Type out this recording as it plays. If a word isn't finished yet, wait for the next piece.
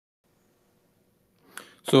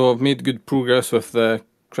So I've made good progress with the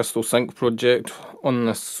crystal sync project on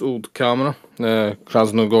this old camera, the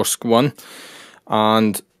Krasnogorsk one,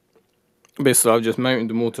 and basically I've just mounted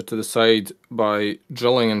the motor to the side by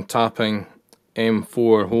drilling and tapping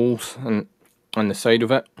M4 holes on the side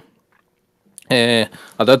of it.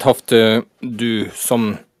 I did have to do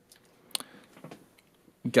some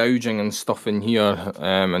gouging and stuff in here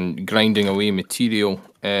and grinding away material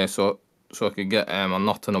so I could get a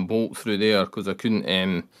nut and a bolt through there, because I couldn't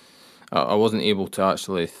I wasn't able to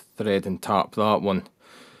actually thread and tap that one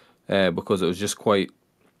because it was just quite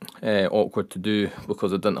awkward to do,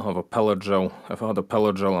 because I didn't have a pillar drill. If I had a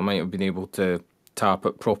pillar drill I might have been able to tap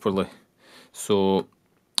it properly, so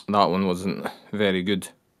that one wasn't very good.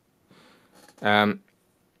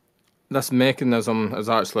 This mechanism is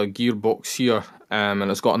actually a gearbox here, and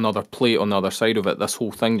it's got another plate on the other side of it. This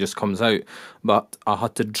whole thing just comes out, but I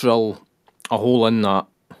had to drill a hole in that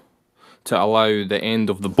to allow the end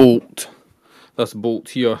of the bolt, this bolt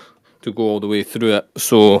here, to go all the way through it.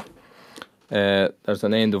 So there's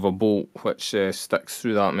an end of a bolt which sticks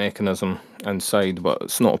through that mechanism inside, but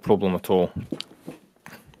it's not a problem at all.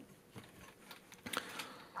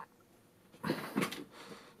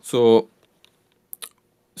 So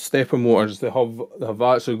stepper motors, they have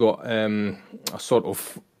actually got a sort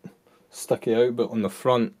of sticky out bit on the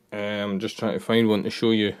front. I'm just trying to find one to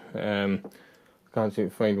show you. Can't seem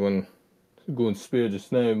to find one going spare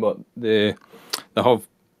just now, but they have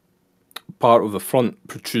part of the front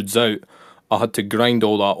protrudes out. I had to grind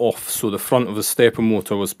all that off so the front of the stepper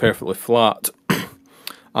motor was perfectly flat,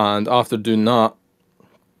 and after doing that,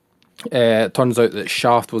 it turns out that the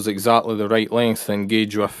shaft was exactly the right length to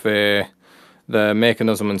engage with the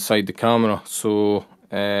mechanism inside the camera. So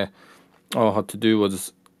all I had to do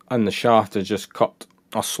was, in the shaft, is just cut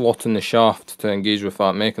a slot in the shaft to engage with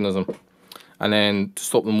that mechanism, and then to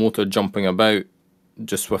stop the motor jumping about,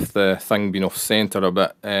 just with the thing being off centre a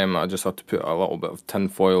bit, I just had to put a little bit of tin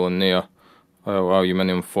foil in there, or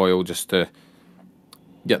aluminium foil, just to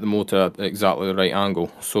get the motor at exactly the right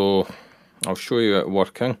angle. So I'll show you it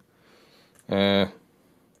working. And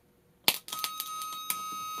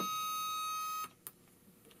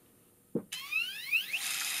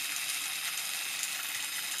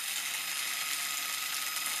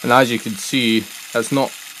as you can see, it's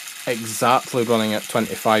not exactly running at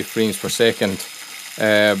 25 frames per second.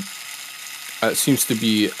 It seems to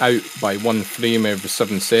be out by 1 frame every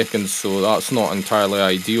 7 seconds, so that's not entirely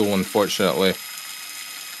ideal, unfortunately.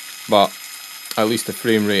 But at least the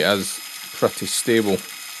frame rate is pretty stable.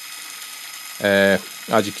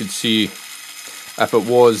 As you can see, if it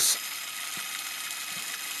was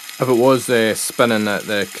spinning at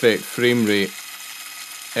the correct frame rate,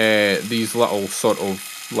 these little sort of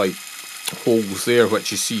like holes there,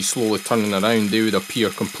 which you see slowly turning around, they would appear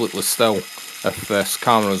completely still if this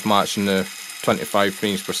camera is matching the 25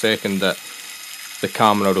 frames per second that the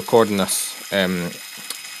camera recording this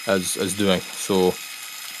is doing. So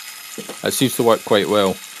it seems to work quite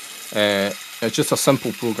well. It's just a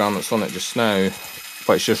simple program that's on it just now,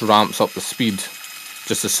 which just ramps up the speed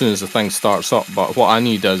just as soon as the thing starts up. But what I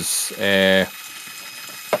need is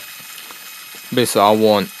basically, I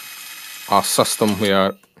want a system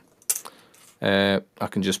where I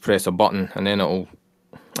can just press a button, and then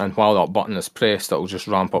and while that button is pressed, it'll just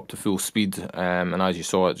ramp up to full speed, and as you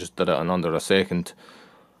saw, it just did it in under a second,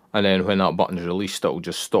 and then when that button is released, it'll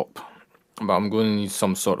just stop. But I'm going to need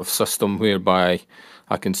some sort of system whereby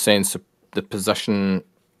I can sense the position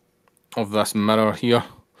of this mirror here,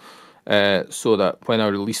 so that when I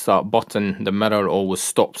release that button, the mirror always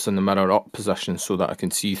stops in the mirror up position, so that I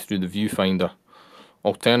can see through the viewfinder.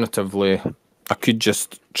 Alternatively, I could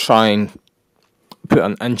just try and put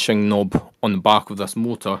an inching knob on the back of this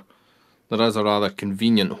motor. There is a rather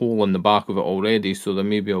convenient hole in the back of it already, so there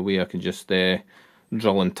may be a way I could just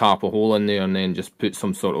drill and tap a hole in there, and then just put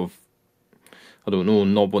some sort of, I don't know,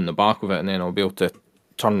 knob on the back of it, and then I'll be able to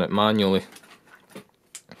turn it manually.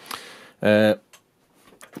 But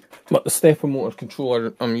the stepper motor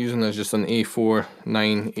controller I'm using is just an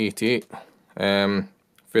A4988,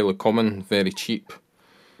 fairly common, very cheap.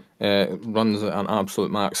 It runs at an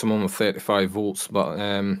absolute maximum of 35 volts, but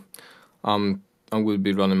I'm going to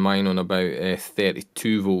be running mine on about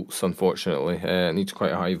 32 volts, unfortunately. It needs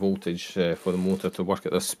quite a high voltage for the motor to work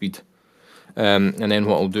at this speed. And then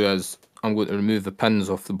what I'll do is I'm going to remove the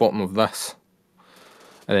pins off the bottom of this,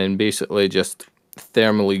 and then basically just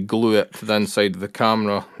thermally glue it to the inside of the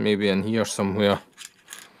camera, maybe in here somewhere.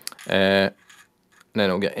 And then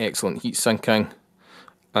it'll get excellent heat sinking,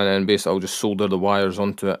 and then basically I'll just solder the wires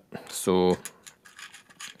onto it. So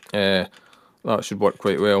that should work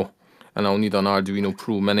quite well. and I'll need an Arduino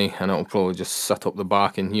Pro Mini, and it'll probably just sit up the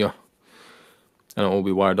back in here, and it'll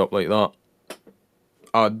be wired up like that.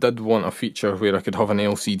 I did want a feature where I could have an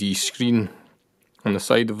LCD screen on the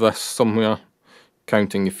side of this somewhere,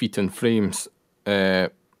 counting the feet and frames,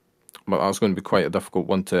 but that's going to be quite a difficult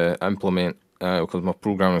one to implement because my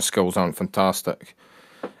programming skills aren't fantastic.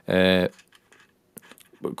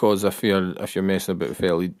 Because if you're messing about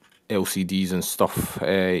with LCDs and stuff,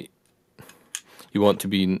 you want to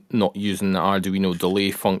be not using the Arduino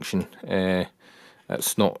delay function.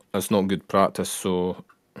 It's not good practice, so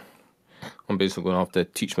I'm basically going to have to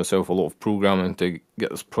teach myself a lot of programming to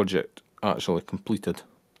get this project actually completed.